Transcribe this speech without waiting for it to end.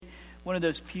one of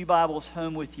those pew Bibles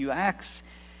home with you. Acts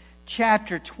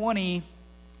chapter 20,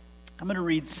 I'm going to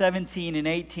read 17 and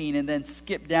 18 and then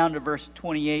skip down to verse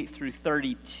 28 through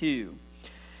 32.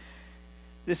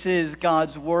 This is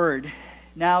God's word.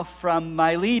 Now from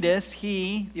Miletus,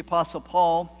 he, the Apostle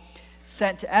Paul,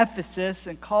 sent to Ephesus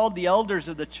and called the elders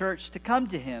of the church to come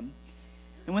to him.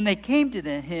 And when they came to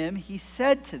him, he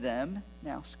said to them,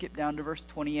 now skip down to verse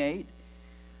 28,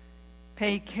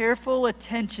 "Pay careful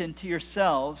attention to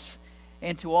yourselves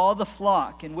and to all the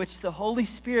flock in which the Holy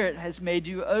Spirit has made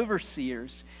you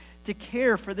overseers to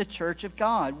care for the church of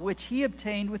God, which he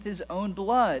obtained with his own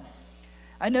blood.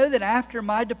 I know that after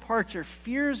my departure,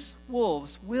 fierce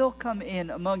wolves will come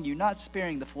in among you, not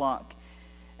sparing the flock.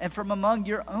 And from among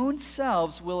your own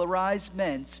selves will arise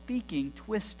men speaking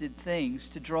twisted things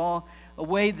to draw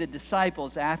away the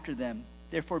disciples after them.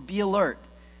 Therefore be alert,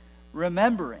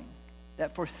 remembering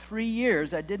that for 3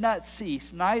 years I did not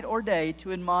cease night or day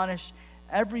to admonish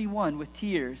everyone with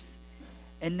tears.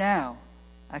 And now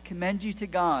I commend you to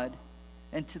God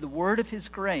and to the word of his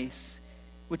grace,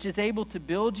 which is able to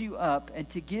build you up and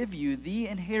to give you the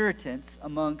inheritance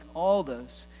among all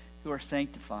those who are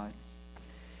sanctified."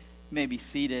 You may be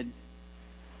seated.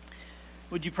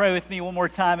 Would you pray with me one more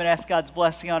time and ask God's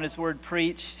blessing on his word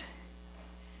preached?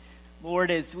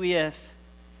 Lord, as we have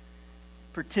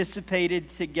participated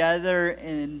together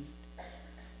in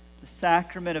the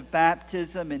sacrament of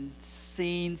baptism and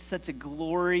seen such a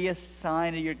glorious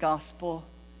sign of your gospel,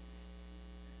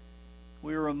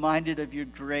 we are reminded of your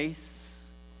grace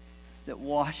that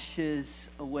washes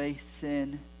away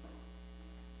sin.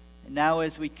 And now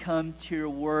as we come to your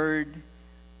word,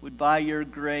 would by your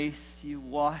grace you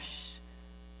wash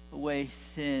away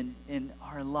sin in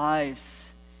our lives.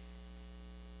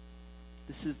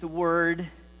 This is the word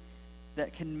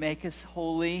that can make us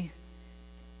holy,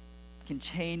 can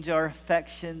change our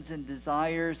affections and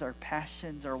desires, our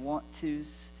passions, our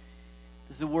want-tos.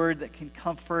 This is a word that can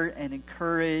comfort and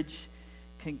encourage,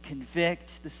 can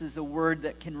convict. This is a word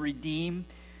that can redeem.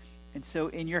 And so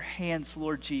in your hands,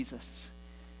 Lord Jesus,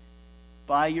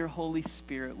 by your Holy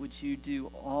Spirit, would you do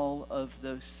all of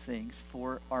those things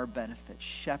for our benefit?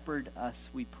 Shepherd us,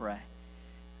 we pray.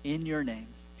 In your name,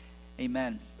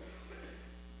 amen.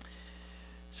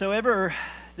 So over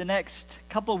the next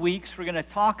couple weeks, we're going to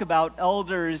talk about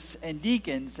elders and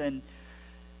deacons. And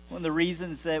one of the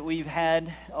reasons that we've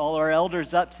had all our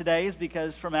elders up today is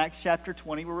because from Acts chapter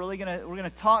 20, we're going to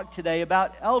talk today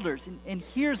about elders. And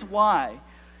here's why.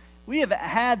 We have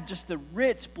had just the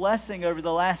rich blessing over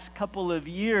the last couple of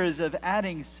years of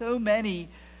adding so many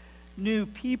new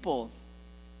people.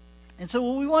 And so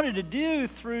what we wanted to do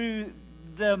through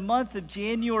the month of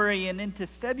January and into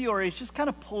February is just kind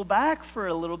of pull back for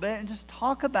a little bit and just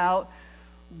talk about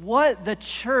what the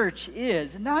church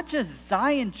is. And not just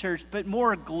Zion Church, but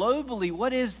more globally,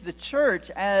 what is the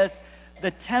church as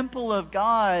the temple of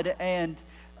God and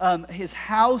his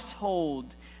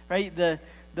household, right?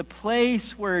 The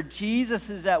place where Jesus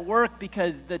is at work,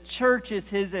 because the church is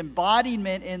his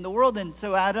embodiment in the world. And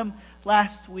so Adam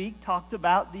last week talked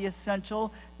about the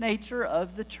essential nature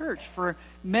of the church for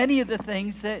many of the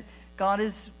things that God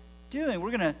is doing. We're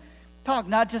going to talk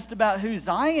not just about who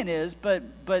Zion is, but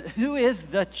who is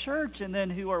the church, and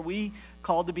then who are we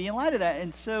called to be in light of that.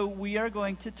 And so we are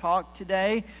going to talk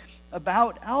today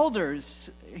about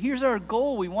elders. Here's our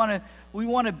goal. We want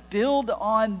to build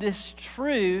on this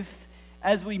truth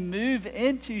as we move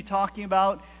into talking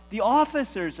about the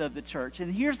officers of the church.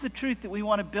 And here's the truth that we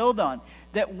want to build on,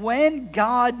 that when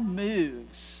God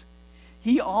moves,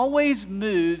 he always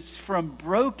moves from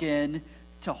broken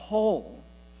to whole.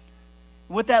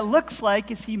 What that looks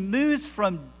like is he moves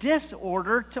from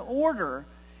disorder to order.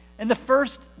 In the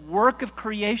first work of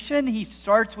creation, he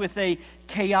starts with a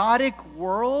chaotic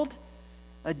world,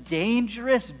 a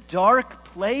dangerous, dark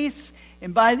place.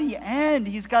 And by the end,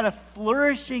 he's got a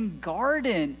flourishing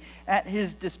garden at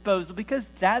his disposal, because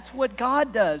that's what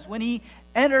God does. When he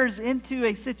enters into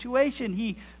a situation,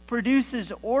 he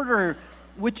produces order,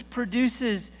 which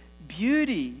produces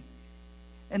beauty.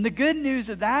 And the good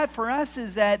news of that for us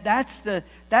is that that's the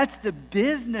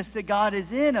business that God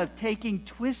is in, of taking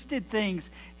twisted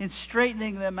things and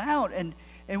straightening them out.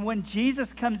 And when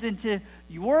Jesus comes into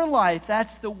your life,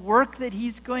 that's the work that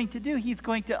he's going to do. He's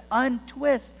going to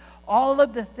untwist all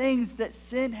of the things that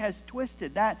sin has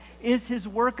twisted. That is his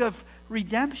work of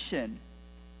redemption.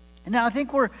 And now I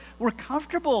think we're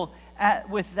comfortable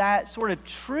with that sort of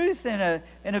truth in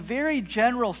a very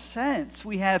general sense.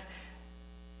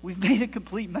 We've made a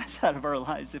complete mess out of our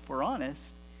lives, if we're honest.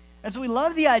 And so we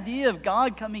love the idea of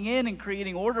God coming in and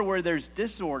creating order where there's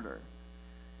disorder.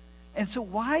 And so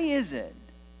why is it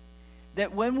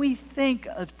that when we think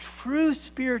of true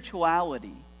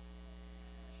spirituality,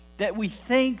 that we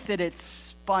think that it's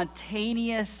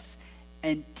spontaneous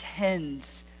and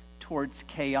tends towards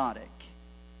chaotic.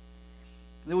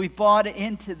 That we've bought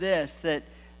into this, that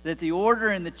the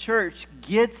order in the church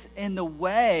gets in the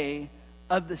way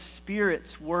of the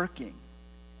Spirit's working.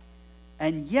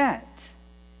 And yet,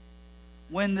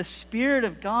 when the Spirit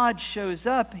of God shows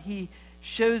up, He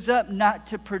shows up not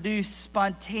to produce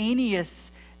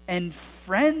spontaneous and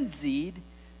frenzied,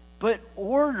 but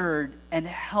ordered and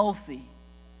healthy.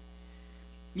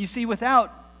 You see,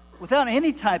 without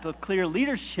any type of clear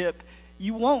leadership,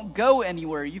 you won't go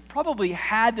anywhere. You've probably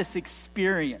had this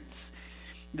experience.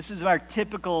 This is our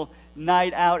typical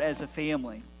night out as a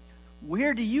family.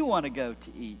 Where do you want to go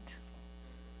to eat?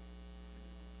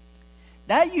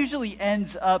 That usually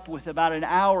ends up with about an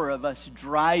hour of us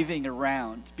driving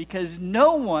around, because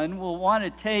no one will want to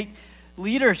take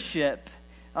leadership.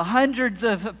 Hundreds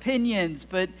of opinions,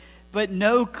 but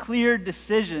no clear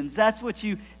decisions. That's what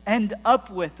you end up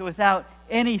with without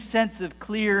any sense of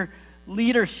clear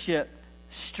leadership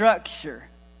structure.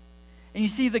 And you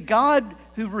see, the God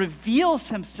who reveals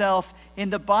himself in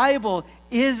the Bible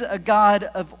is a God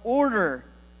of order.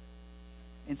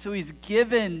 And so he's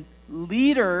given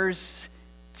leaders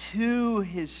to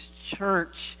his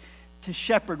church to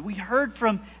shepherd. We heard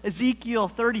from Ezekiel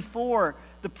 34,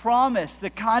 the promise, the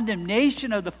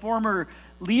condemnation of the former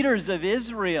leaders of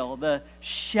Israel, the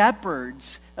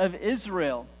shepherds of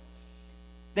Israel.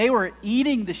 They were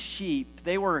eating the sheep.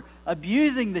 They were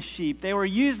abusing the sheep. They were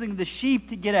using the sheep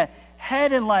to get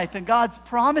ahead in life. And God's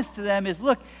promise to them is,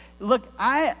 look,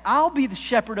 I'll be the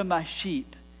shepherd of my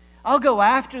sheep. I'll go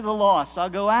after the lost. I'll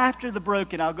go after the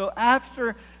broken. I'll go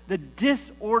after the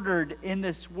disordered in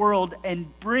this world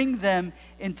and bring them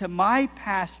into my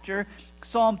pasture,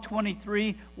 Psalm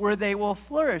 23, where they will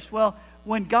flourish. Well,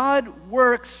 when God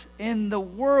works in the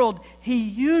world, he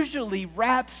usually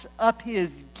wraps up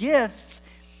his gifts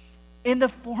in the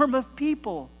form of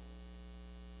people.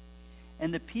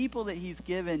 And the people that he's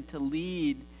given to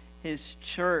lead his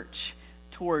church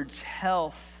towards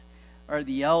health are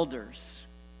the elders.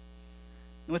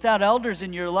 And without elders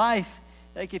in your life,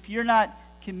 like if you're not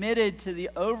committed to the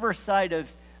oversight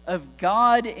of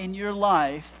God in your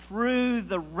life through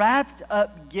the wrapped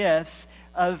up gifts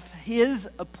of his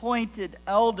appointed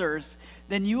elders,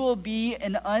 then you will be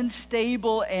an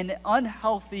unstable and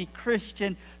unhealthy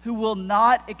Christian who will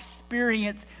not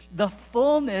experience the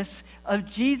fullness of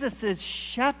Jesus'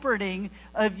 shepherding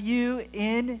of you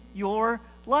in your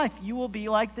life. You will be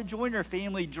like the Joyner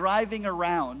family driving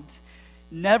around,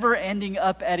 never ending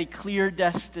up at a clear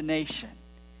destination.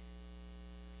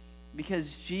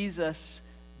 Because Jesus,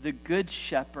 the Good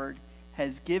Shepherd,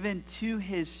 has given to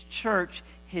his church,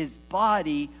 his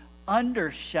body, under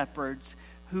shepherds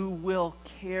who will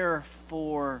care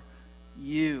for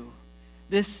you.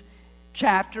 This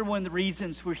chapter, one of the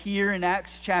reasons we're here in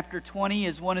Acts chapter 20,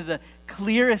 is one of the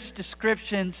clearest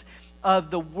descriptions of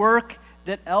the work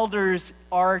that elders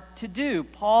are to do.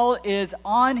 Paul is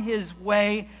on his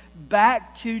way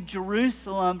back to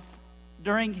Jerusalem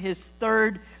during his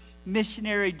third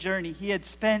missionary journey. He had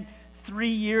spent 3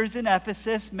 years in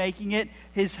Ephesus, making it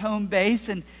his home base,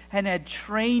 and had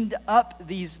trained up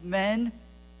these men.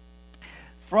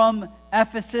 From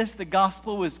Ephesus, the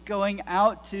gospel was going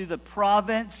out to the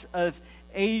province of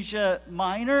Asia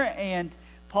Minor, and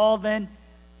Paul then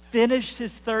finished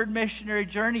his third missionary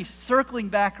journey, circling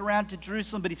back around to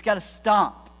Jerusalem, but he's got to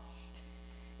stop.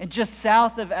 And just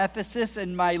south of Ephesus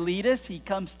in Miletus, he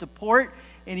comes to port,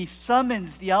 and he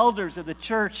summons the elders of the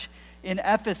church in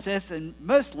Ephesus, and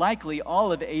most likely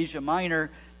all of Asia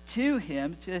Minor, to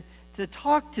him to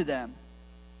talk to them.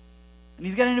 And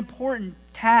he's got an important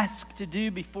task to do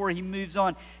before he moves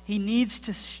on. He needs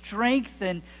to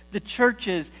strengthen the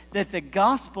churches that the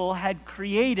gospel had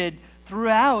created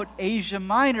throughout Asia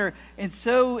Minor. And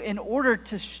so in order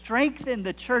to strengthen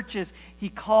the churches, he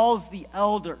calls the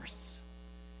elders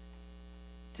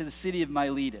to the city of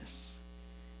Miletus.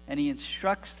 And he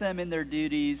instructs them in their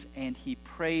duties, and he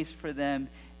prays for them,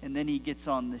 and then he gets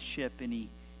on the ship and he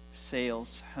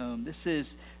sails home. This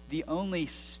is the only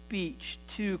speech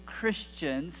to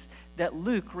Christians that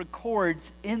Luke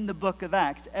records in the book of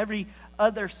Acts. Every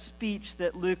other speech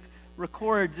that Luke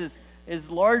records is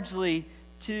largely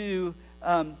to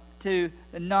the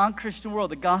non-Christian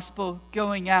world, the gospel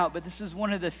going out. But this is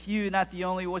one of the few, not the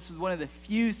only, this is one of the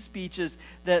few speeches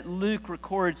that Luke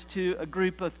records to a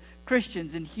group of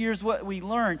Christians. And here's what we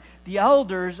learn. The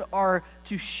elders are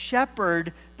to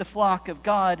shepherd the flock of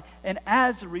God, and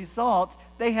as a result,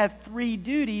 they have 3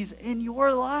 duties in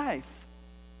your life.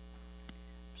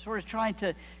 I'm sort of trying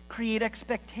to create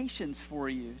expectations for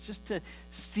you, just to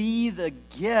see the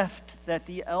gift that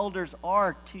the elders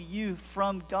are to you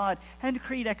from God, and to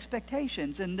create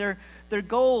expectations. And their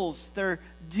goals, their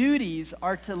duties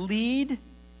are to lead,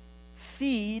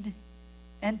 feed,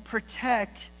 and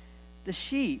protect the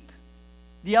sheep.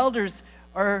 The elders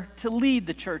are to lead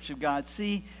the church of God.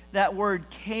 See that word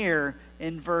care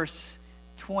in verse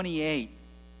 28.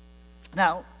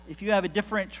 Now, if you have a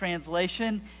different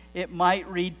translation, it might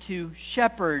read to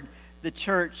shepherd the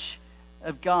church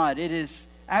of God. It is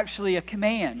actually a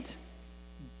command.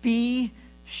 Be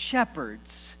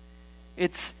shepherds.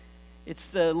 It's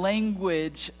the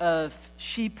language of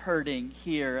sheep herding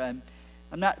here.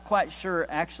 I'm not quite sure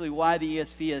actually why the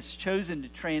ESV has chosen to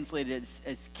translate it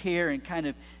as care and kind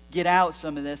of get out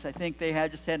some of this. I think they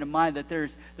just had in mind that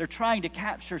they're trying to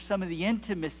capture some of the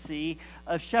intimacy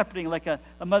of shepherding, like a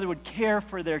mother would care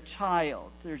for their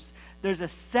child. There's a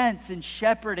sense in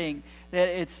shepherding that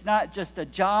it's not just a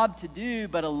job to do,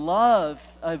 but a love,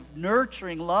 of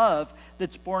nurturing love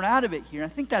that's born out of it here. I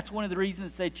think that's one of the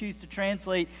reasons they choose to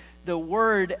translate the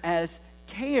word as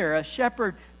care. A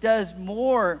shepherd does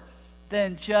more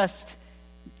than just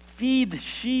feed the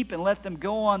sheep and let them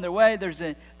go on their way. There's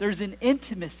an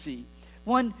intimacy.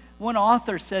 One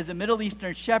author says a Middle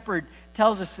Eastern shepherd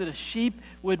tells us that a sheep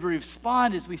would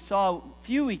respond, as we saw a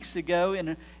few weeks ago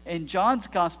in John's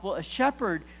gospel. A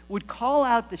shepherd would call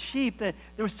out the sheep, that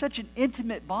there was such an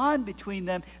intimate bond between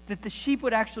them that the sheep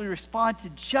would actually respond to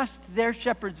just their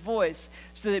shepherd's voice.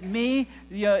 So that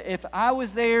if I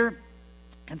was there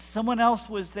and someone else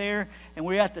was there, and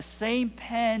we're at the same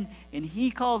pen, and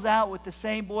he calls out with the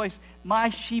same voice, my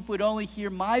sheep would only hear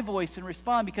my voice and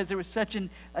respond, because there was such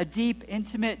a deep,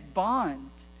 intimate bond,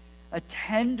 a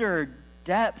tender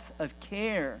depth of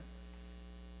care.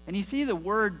 And you see, the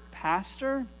word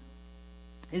pastor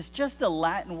is just a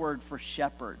Latin word for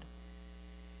shepherd.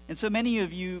 And so many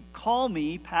of you call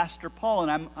me Pastor Paul,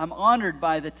 and I'm honored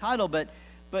by the title, but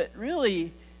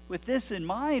really, with this in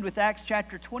mind, with Acts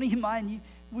chapter 20 in mind,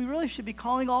 we really should be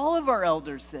calling all of our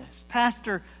elders this.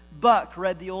 Pastor Buck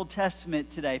read the Old Testament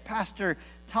today. Pastor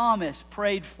Thomas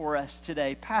prayed for us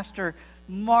today. Pastor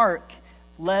Mark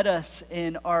led us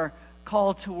in our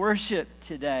call to worship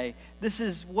today. This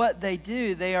is what they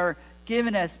do. They are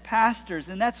given as pastors,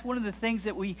 and that's one of the things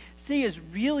that we see is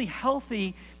really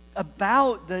healthy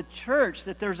about the church,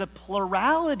 that there's a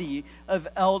plurality of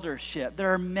eldership.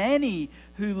 There are many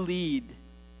who lead.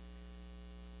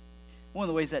 One of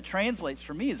the ways that translates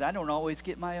for me is I don't always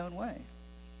get my own way.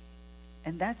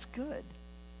 And that's good.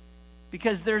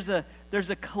 Because there's a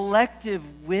collective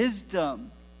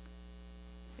wisdom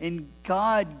in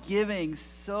God giving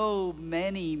so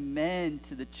many men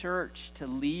to the church to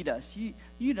lead us.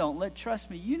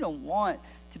 Trust me, you don't want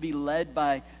to be led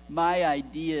by my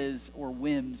ideas or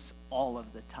whims all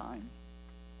of the time.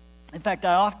 In fact,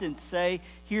 I often say,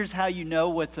 here's how you know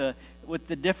what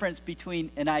the difference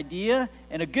between an idea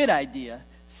and a good idea.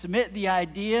 Submit the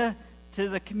idea to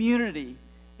the community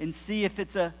and see if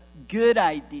it's a good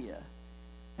idea.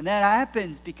 And that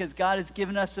happens because God has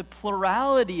given us a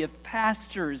plurality of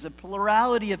pastors, a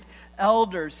plurality of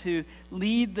elders who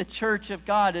lead the church of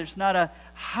God. There's not a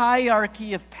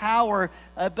hierarchy of power,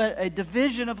 but a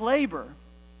division of labor.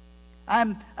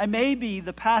 I may be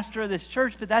the pastor of this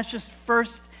church, but that's just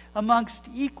first amongst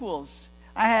equals.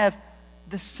 I have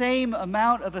the same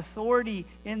amount of authority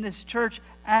in this church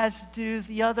as do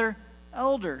the other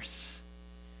elders.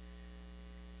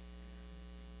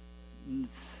 And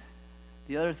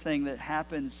the other thing that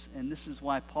happens, and this is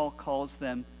why Paul calls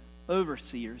them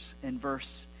overseers in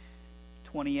verse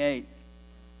 28.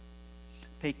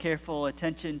 Pay careful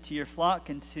attention to your flock,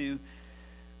 and to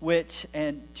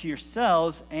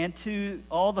yourselves and to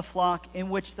all the flock in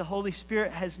which the Holy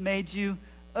Spirit has made you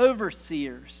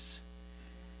overseers.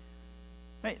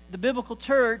 Right? The biblical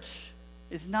church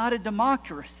is not a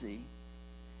democracy.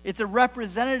 It's a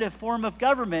representative form of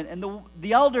government, and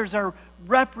the elders are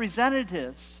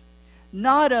representatives,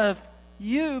 not of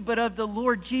you, but of the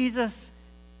Lord Jesus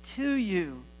to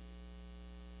you.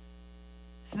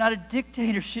 It's not a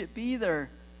dictatorship either.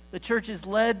 The church is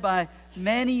led by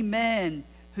many men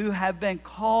who have been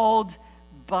called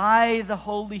by the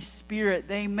Holy Spirit.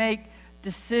 They make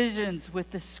decisions with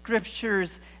the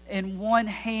Scriptures in one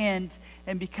hand,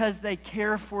 and because they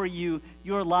care for you,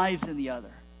 your lives in the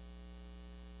other.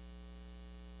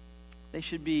 They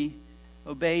should be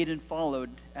obeyed and followed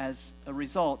as a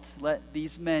result. Let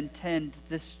these men tend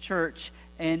this church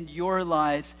and your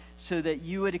lives so that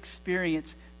you would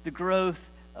experience the growth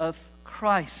of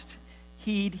Christ.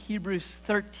 Heed Hebrews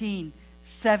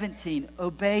 13:17.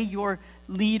 Obey your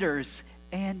leaders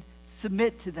and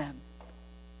submit to them.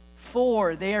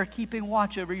 For they are keeping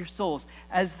watch over your souls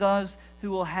as those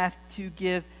who will have to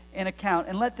give an account.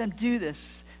 And let them do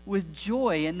this with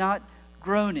joy and not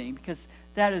groaning, because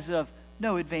that is of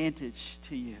no advantage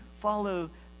to you. Follow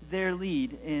their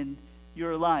lead in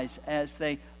your lives as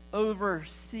they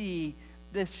oversee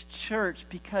this church,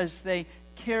 because they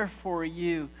care for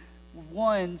you,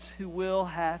 ones who will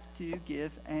have to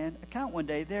give an account one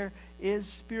day. There is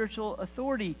spiritual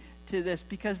authority to this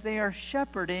because they are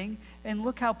shepherding. And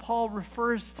look how Paul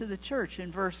refers to the church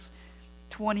in verse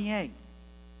 28.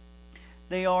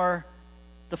 They are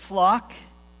the flock.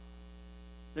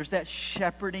 There's that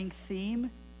shepherding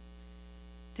theme.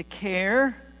 To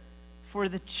care for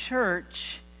the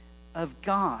church of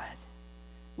God,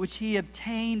 which he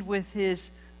obtained with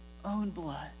his own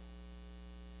blood.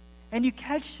 And you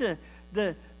catch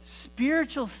the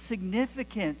spiritual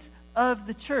significance of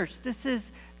the church.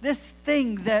 This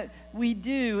thing that we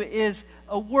do is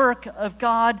a work of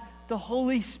God, the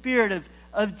Holy Spirit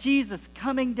of Jesus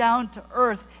coming down to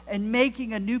earth and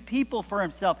making a new people for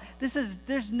himself.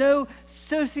 There's no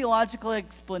sociological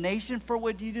explanation for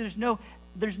what you do.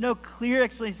 There's no clear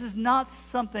explanation. This is not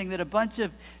something that a bunch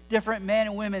of different men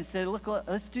and women said, look,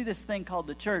 let's do this thing called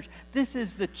the church. This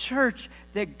is the church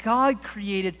that God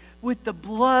created with the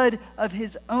blood of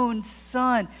his own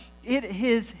Son. It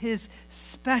is his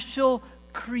special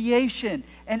creation.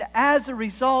 And as a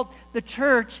result, the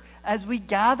church, as we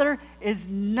gather, is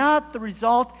not the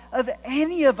result of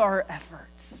any of our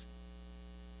efforts.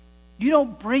 You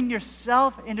don't bring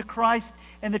yourself into Christ,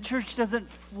 and the church doesn't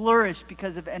flourish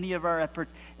because of any of our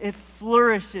efforts. It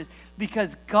flourishes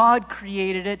because God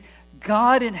created it.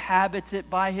 God inhabits it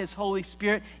by his Holy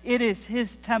Spirit. It is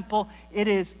his temple. It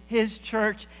is his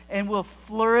church, and will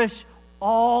flourish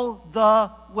all the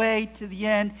way to the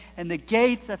end. And the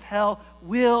gates of hell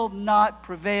will not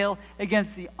prevail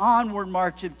against the onward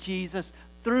march of Jesus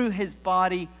through his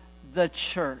body, the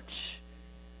church.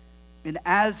 And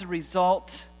as a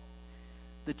result,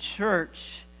 the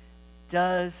church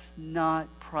does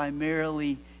not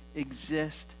primarily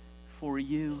exist for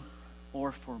you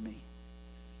or for me.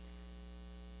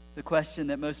 The question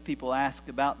that most people ask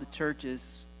about the church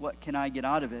is, what can I get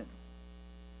out of it?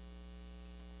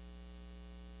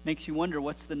 Makes you wonder,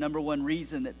 what's the number one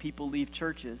reason that people leave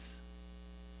churches?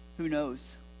 Who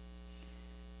knows?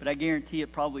 But I guarantee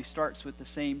it probably starts with the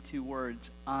same two words: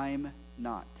 I'm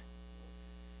not.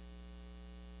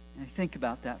 And think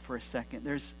about that for a second.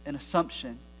 There's an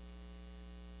assumption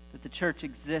that the church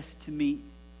exists to meet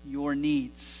your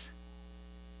needs.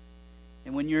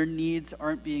 And when your needs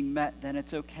aren't being met, then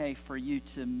it's okay for you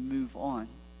to move on.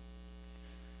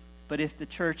 But if the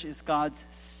church is God's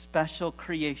special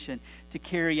creation to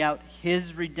carry out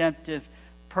his redemptive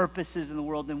purposes in the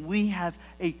world, then we have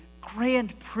a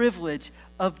grand privilege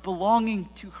of belonging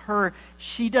to her.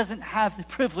 She doesn't have the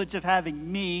privilege of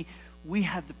having me. We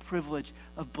have the privilege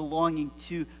of belonging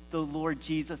to the Lord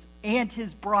Jesus and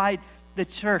his bride, the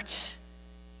church.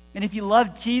 And if you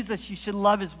love Jesus, you should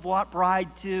love his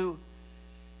bride too.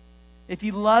 If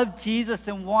you love Jesus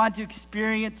and want to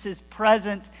experience his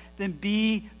presence, then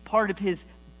be part of his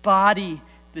body,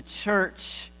 the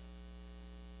church,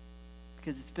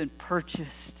 because it's been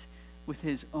purchased with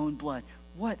his own blood.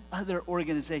 What other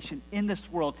organization in this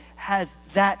world has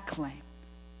that claim?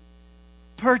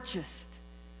 Purchased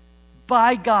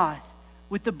by God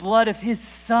with the blood of his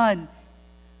Son,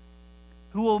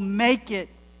 who will make it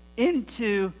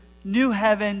into new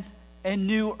heavens and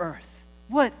new earth.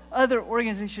 What other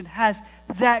organization has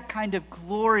that kind of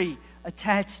glory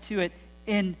attached to it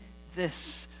in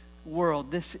this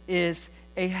world? This is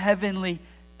a heavenly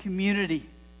community.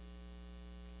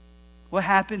 What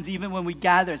happens even when we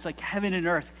gather? It's like heaven and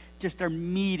earth just are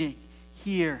meeting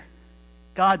here.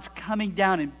 God's coming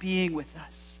down and being with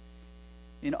us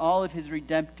in all of his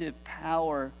redemptive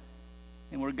power.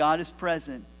 And where God is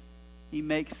present, he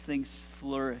makes things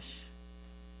flourish.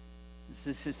 This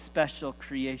is his special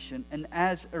creation. And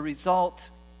as a result,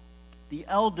 the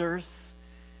elders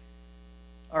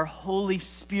are Holy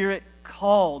Spirit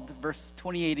called. Verse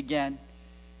 28 again.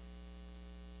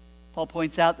 Paul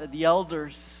points out that the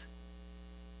elders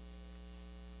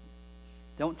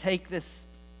don't take this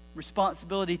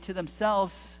responsibility to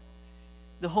themselves.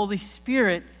 The Holy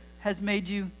Spirit has made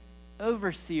you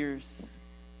overseers.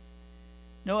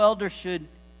 No elder should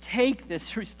take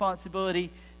this responsibility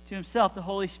to himself. The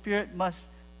Holy Spirit must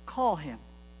call him.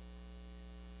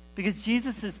 Because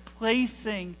Jesus is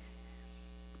placing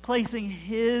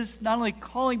his not only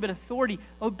calling but authority.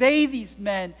 Obey these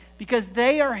men because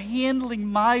they are handling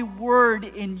my word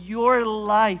in your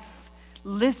life.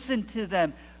 Listen to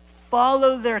them.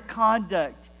 Follow their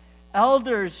conduct.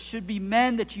 elders should be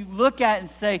men that you look at and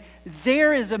say,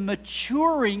 there is a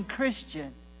maturing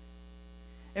Christian.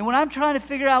 And when I'm trying to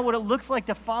figure out what it looks like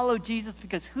to follow Jesus,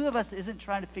 because who of us isn't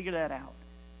trying to figure that out?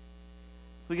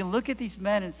 We can look at these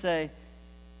men and say,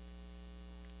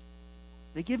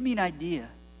 they give me an idea.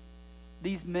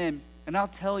 These men, and I'll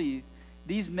tell you,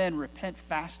 these men repent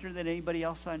faster than anybody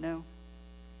else I know.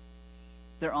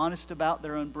 They're honest about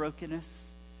their own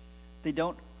brokenness. They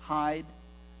don't hide.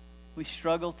 We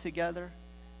struggle together.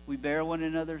 We bear one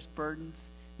another's burdens.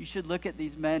 You should look at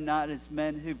these men not as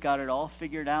men who've got it all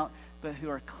figured out, but who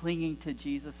are clinging to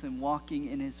Jesus and walking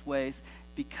in his ways,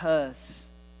 because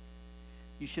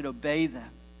you should obey them,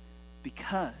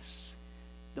 because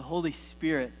the Holy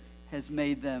Spirit has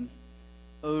made them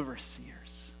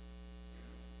overseers.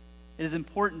 It is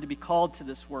important to be called to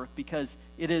this work because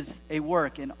it is a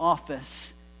work, an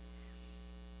office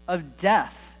of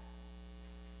death.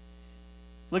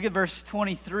 Look at verse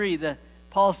 23.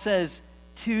 Paul says,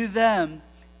 to them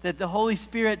that the Holy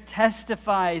Spirit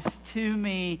testifies to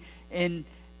me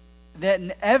that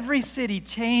in every city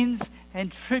chains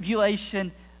and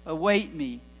tribulation await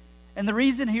me. And the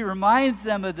reason he reminds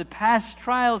them of the past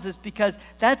trials is because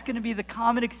that's going to be the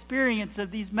common experience of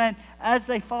these men as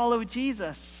they follow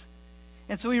Jesus.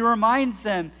 And so he reminds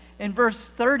them in verse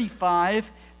 35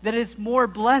 that it's more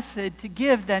blessed to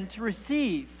give than to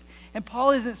receive. And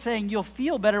Paul isn't saying you'll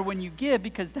feel better when you give,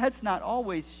 because that's not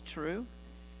always true.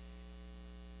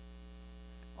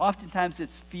 Oftentimes it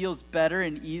feels better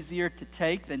and easier to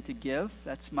take than to give.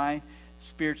 That's my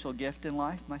spiritual gift in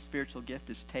life. My spiritual gift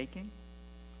is taking.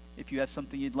 If you have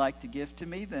something you'd like to give to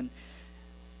me, then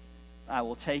I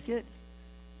will take it.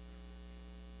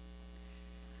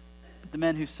 But the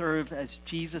men who serve as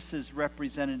Jesus'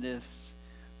 representatives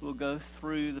will go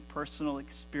through the personal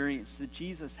experience that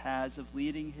Jesus has of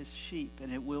leading his sheep,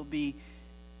 and it will be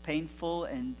painful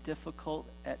and difficult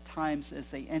at times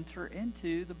as they enter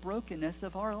into the brokenness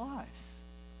of our lives.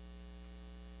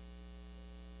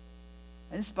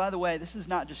 And this, by the way, this is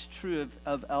not just true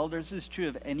of elders. This is true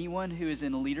of anyone who is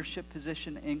in a leadership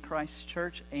position in Christ's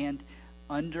church and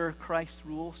under Christ's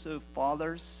rule. So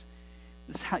fathers,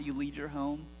 this is how you lead your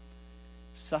home.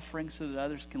 Suffering so that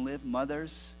others can live.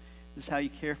 Mothers, this is how you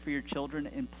care for your children.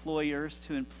 Employers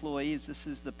to employees, this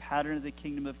is the pattern of the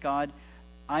kingdom of God.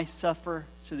 I suffer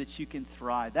so that you can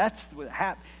thrive. That's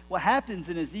what happens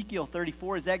in Ezekiel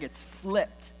 34 is that gets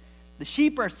flipped. The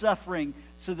sheep are suffering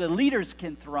so the leaders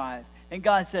can thrive. And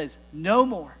God says, no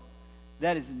more.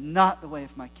 That is not the way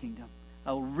of my kingdom.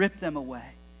 I will rip them away.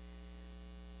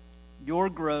 Your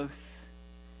growth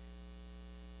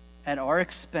at our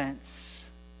expense.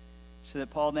 So that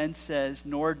Paul then says,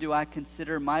 nor do I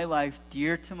consider my life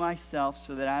dear to myself,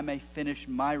 so that I may finish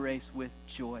my race with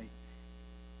joy.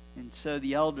 And so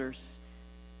the elders,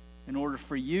 in order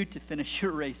for you to finish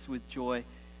your race with joy,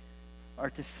 are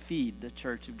to feed the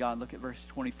church of God. Look at verse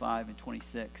 25 and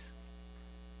 26.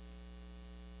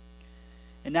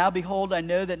 And now, behold, I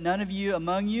know that none of you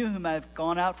among you whom I have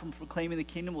gone out from proclaiming the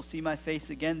kingdom will see my face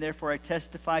again. Therefore, I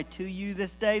testify to you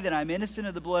this day that I'm innocent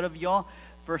of the blood of y'all.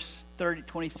 Verse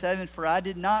 27, for I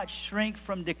did not shrink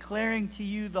from declaring to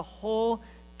you the whole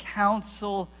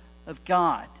counsel of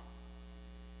God.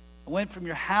 I went from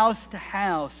your house to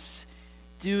house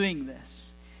doing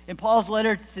this. In Paul's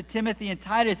letter to Timothy and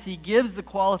Titus, he gives the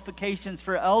qualifications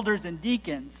for elders and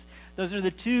deacons. Those are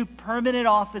the two permanent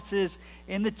offices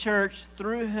in the church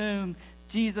through whom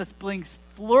Jesus brings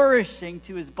flourishing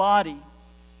to his body.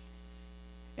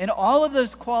 And all of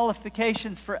those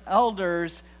qualifications for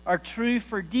elders are true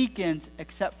for deacons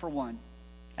except for one.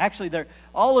 Actually,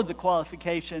 all of the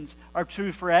qualifications are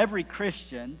true for every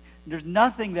Christian. There's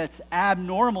nothing that's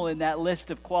abnormal in that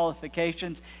list of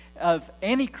qualifications of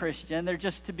any Christian. They're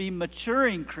just to be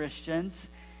maturing Christians,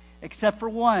 except for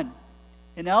one.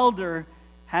 An elder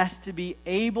has to be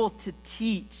able to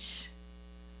teach.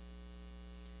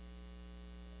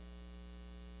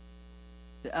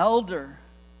 The elder,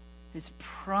 his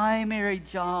primary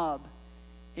job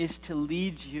is to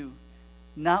lead you,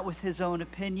 not with his own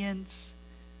opinions,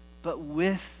 but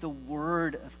with the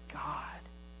Word of God.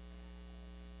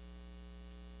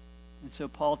 And so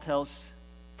Paul tells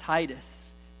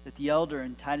Titus that the elder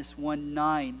in Titus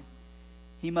 1:9,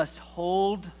 he must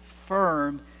hold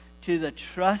firm to the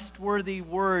trustworthy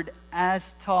word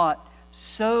as taught,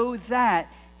 so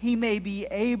that he may be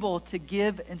able to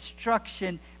give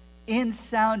instruction in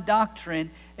sound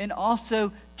doctrine, and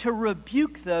also to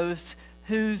rebuke those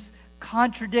who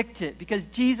contradict it. Because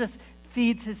Jesus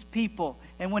feeds his people,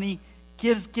 and when he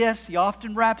gives gifts, he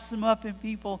often wraps them up in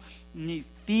people, and he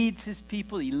feeds his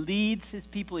people, he leads his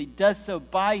people. He does so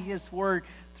by his word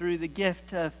through the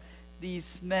gift of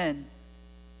these men.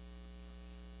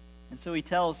 And so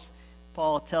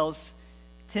Paul tells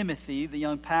Timothy, the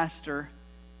young pastor,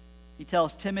 he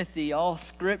tells Timothy, all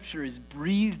Scripture is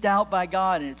breathed out by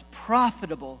God and it's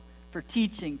profitable for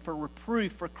teaching, for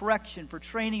reproof, for correction, for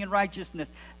training in righteousness,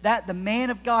 that the man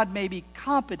of God may be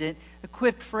competent,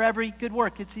 equipped for every good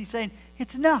work. He's saying,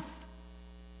 it's enough.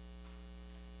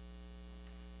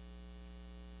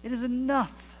 It is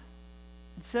enough.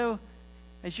 And so,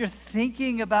 as you're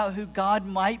thinking about who God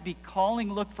might be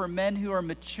calling, look for men who are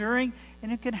maturing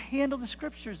and who can handle the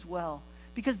Scriptures well.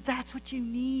 Because that's what you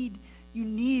need. You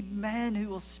need men who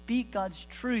will speak God's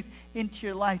truth into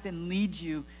your life and lead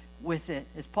you with it.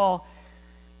 As Paul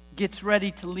gets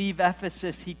ready to leave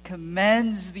Ephesus, he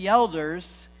commends the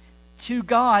elders to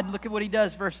God. Look at what he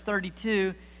does, verse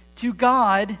 32. To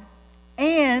God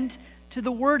and to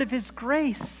the word of his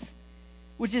grace,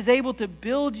 which is able to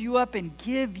build you up and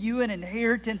give you an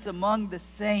inheritance among the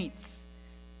saints.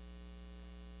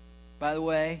 By the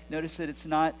way, notice that it's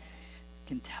not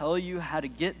can tell you how to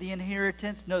get the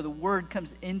inheritance. No, the word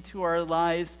comes into our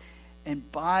lives, and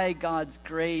by God's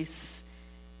grace,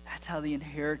 that's how the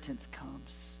inheritance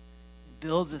comes. It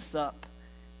builds us up.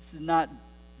 This is not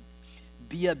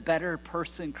be a better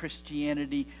person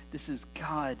Christianity. This is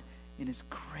God in his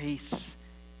grace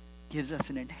gives us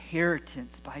an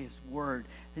inheritance by his word.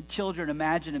 And children,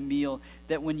 imagine a meal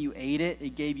that when you ate it,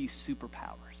 it gave you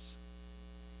superpowers.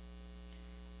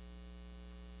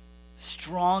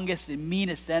 Strongest and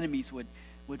meanest enemies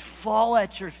would fall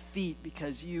at your feet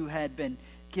because you had been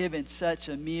given such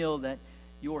a meal that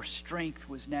your strength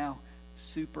was now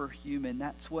superhuman.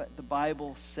 That's what the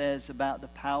Bible says about the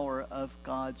power of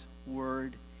God's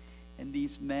word. And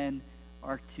these men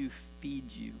are to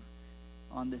feed you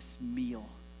on this meal.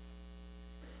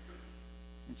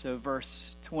 And so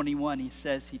verse 21, he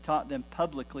says he taught them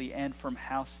publicly and from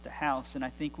house to house. And I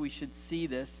think we should see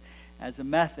this as a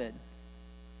method.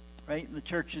 Right? The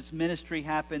church's ministry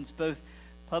happens both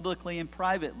publicly and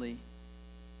privately.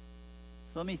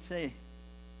 So let me say,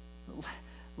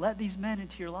 let these men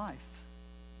into your life.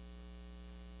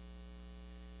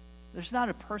 There's not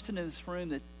a person in this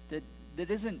room that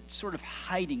isn't sort of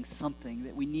hiding something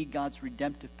that we need God's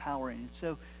redemptive power in. And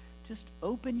so just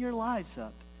open your lives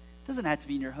up. It doesn't have to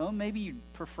be in your home. Maybe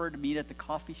you'd prefer to meet at the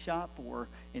coffee shop or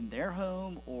in their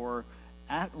home or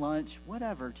at lunch,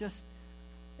 whatever. Just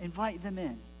invite them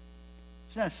in.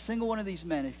 There's not a single one of these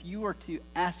men, if you were to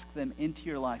ask them into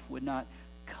your life, would not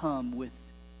come with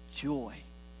joy.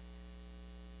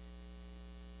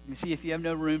 You see, if you have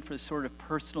no room for the sort of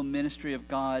personal ministry of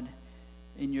God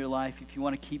in your life, if you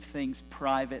want to keep things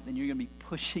private, then you're going to be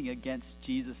pushing against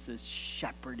Jesus'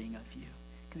 shepherding of you.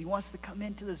 Because he wants to come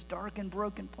into those dark and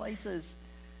broken places.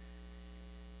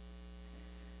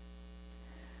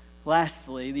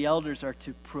 Lastly, the elders are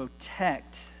to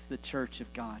protect the church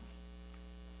of God.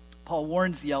 Paul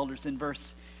warns the elders in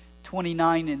verse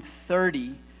 29 and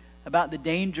 30 about the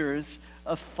dangers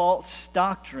of false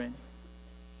doctrine.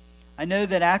 I know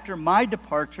that after my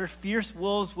departure, fierce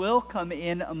wolves will come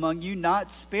in among you,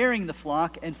 not sparing the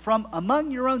flock, and from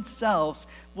among your own selves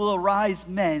will arise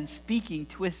men speaking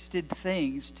twisted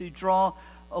things to draw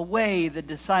away the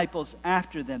disciples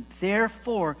after them.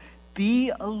 Therefore,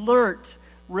 be alert,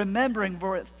 remembering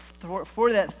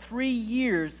for that 3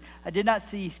 years I did not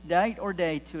cease night or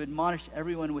day to admonish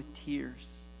everyone with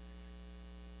tears.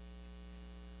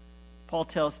 Paul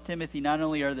tells Timothy, not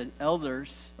only are the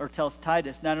elders, or tells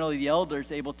Titus, not only the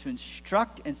elders able to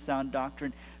instruct in sound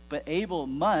doctrine, but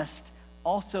must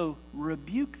also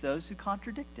rebuke those who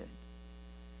contradict it.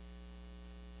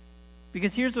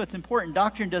 Because here's what's important.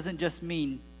 Doctrine doesn't just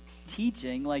mean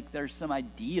teaching, like there's some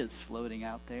ideas floating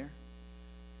out there.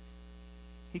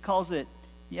 He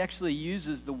actually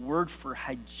uses the word for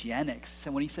hygienics.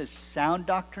 And when he says sound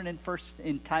doctrine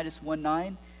in Titus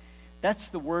 1:9, that's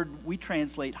the word we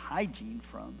translate hygiene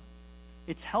from.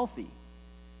 It's healthy.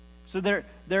 So there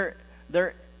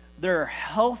are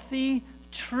healthy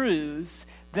truths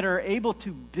that are able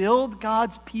to build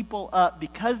God's people up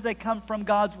because they come from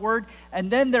God's word.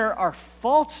 And then there are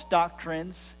false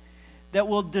doctrines that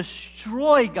will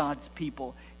destroy God's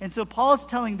people. And so Paul's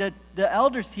telling the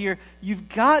elders here, you've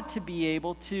got to be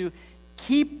able to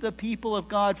keep the people of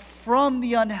God from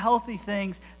the unhealthy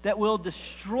things that will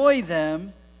destroy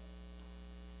them.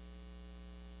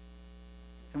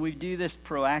 And we do this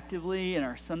proactively in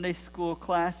our Sunday school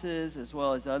classes, as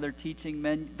well as other teaching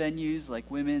venues like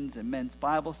women's and men's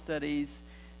Bible studies,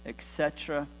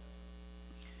 etc.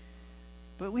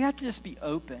 But we have to just be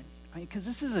open. I mean, because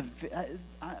this is I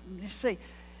just say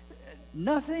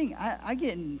nothing. I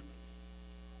get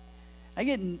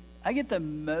the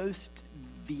most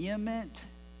vehement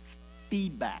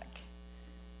feedback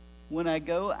when I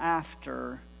go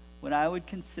after what I would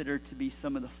consider to be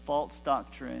some of the false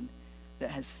doctrine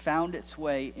that has found its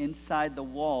way inside the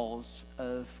walls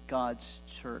of God's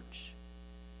church.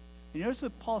 You notice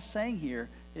what Paul's saying here.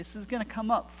 This is going to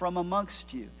come up from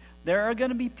amongst you. There are going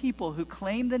to be people who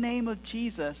claim the name of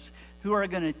Jesus who are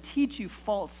going to teach you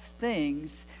false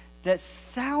things that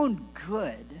sound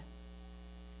good,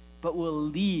 but will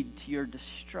lead to your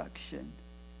destruction.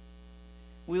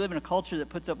 We live in a culture that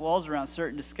puts up walls around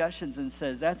certain discussions and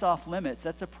says, that's off limits,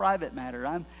 that's a private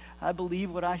matter. I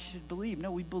believe what I should believe.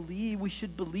 No, we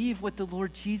should believe what the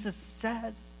Lord Jesus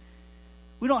says.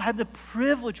 We don't have the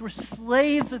privilege. We're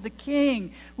slaves of the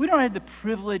King. We don't have the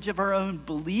privilege of our own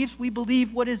beliefs. We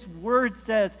believe what His Word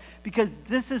says because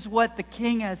this is what the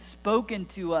King has spoken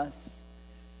to us.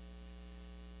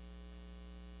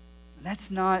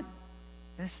 That's not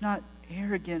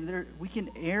arrogant. We can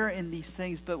err in these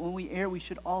things, but when we err, we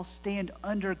should all stand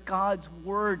under God's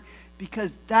Word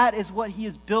because that is what He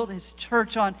has built His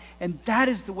church on, and that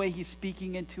is the way He's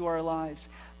speaking into our lives.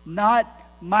 Not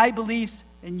my beliefs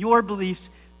and your beliefs,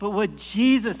 but what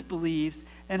Jesus believes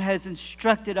and has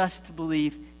instructed us to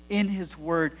believe in His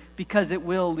Word because it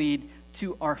will lead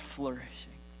to our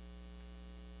flourishing.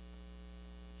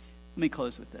 Let me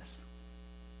close with this.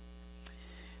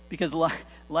 Because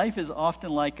life is often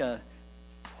like a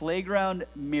playground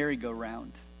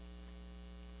merry-go-round.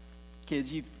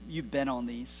 Kids, you've been on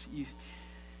these.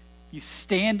 You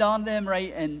stand on them,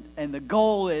 right? And the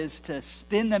goal is to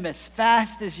spin them as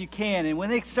fast as you can. And when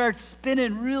they start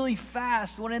spinning really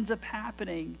fast, what ends up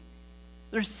happening?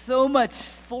 There's so much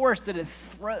force that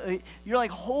you're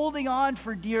like holding on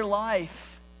for dear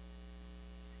life.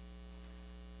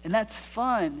 And that's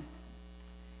fun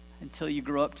until you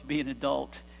grow up to be an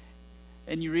adult.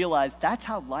 And you realize that's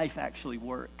how life actually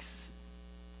works.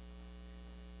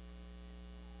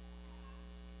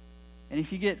 And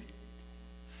if you get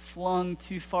flung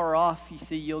too far off, you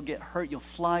see, you'll get hurt. You'll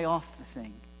fly off the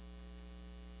thing.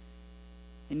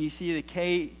 And you see the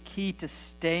key to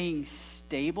staying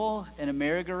stable in a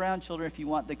merry-go-round, children, if you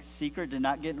want the secret to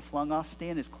not getting flung off,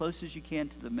 stand as close as you can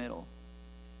to the middle.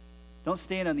 Don't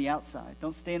stand on the outside.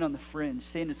 Don't stand on the fringe.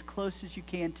 Stand as close as you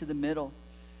can to the middle.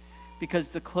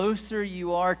 Because the closer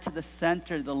you are to the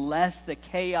center, the less the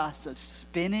chaos of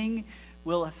spinning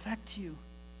will affect you.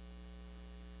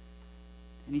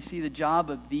 And you see, the job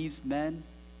of these men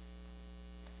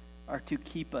are to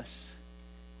keep us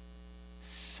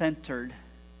centered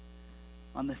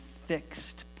on the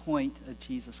fixed point of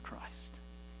Jesus Christ.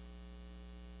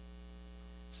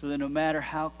 So that no matter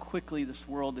how quickly this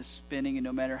world is spinning and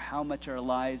no matter how much our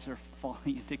lives are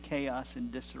falling into chaos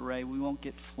and disarray, we won't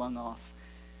get flung off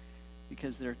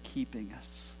because they're keeping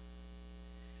us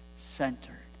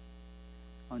centered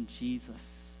on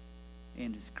Jesus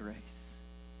and His grace.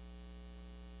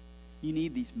 You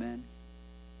need these men.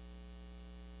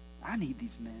 I need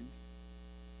these men.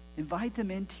 Invite them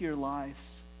into your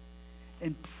lives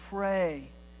and pray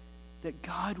that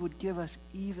God would give us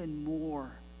even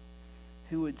more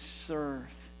who would serve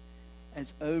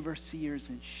as overseers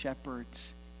and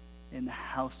shepherds in the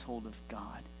household of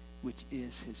God, which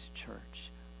is His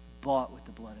church, bought with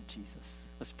the blood of Jesus.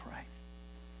 Let's pray.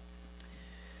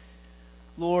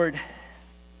 Lord,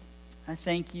 I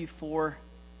thank You for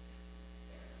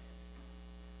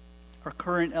our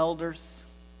current elders,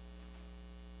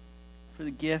 for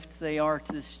the gift they are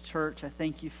to this church. I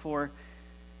thank You for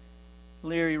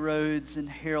Larry Rhodes and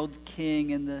Harold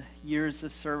King and the years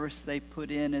of service they put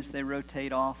in as they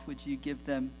rotate off. Would You give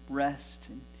them rest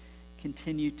and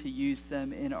continue to use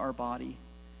them in our body?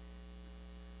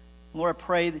 Lord, I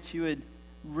pray that You would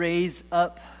raise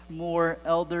up more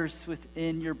elders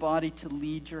within Your body to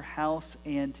lead Your house,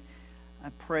 and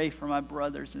I pray for my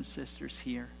brothers and sisters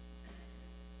here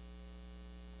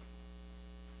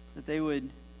that they would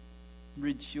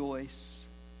rejoice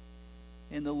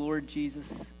in the Lord Jesus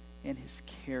and His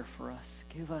care for us.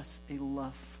 Give us a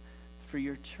love for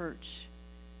Your church.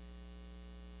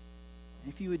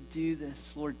 If You would do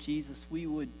this, Lord Jesus, we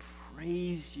would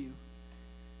praise You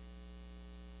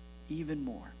even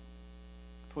more.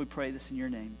 For we pray this in Your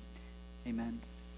name. Amen.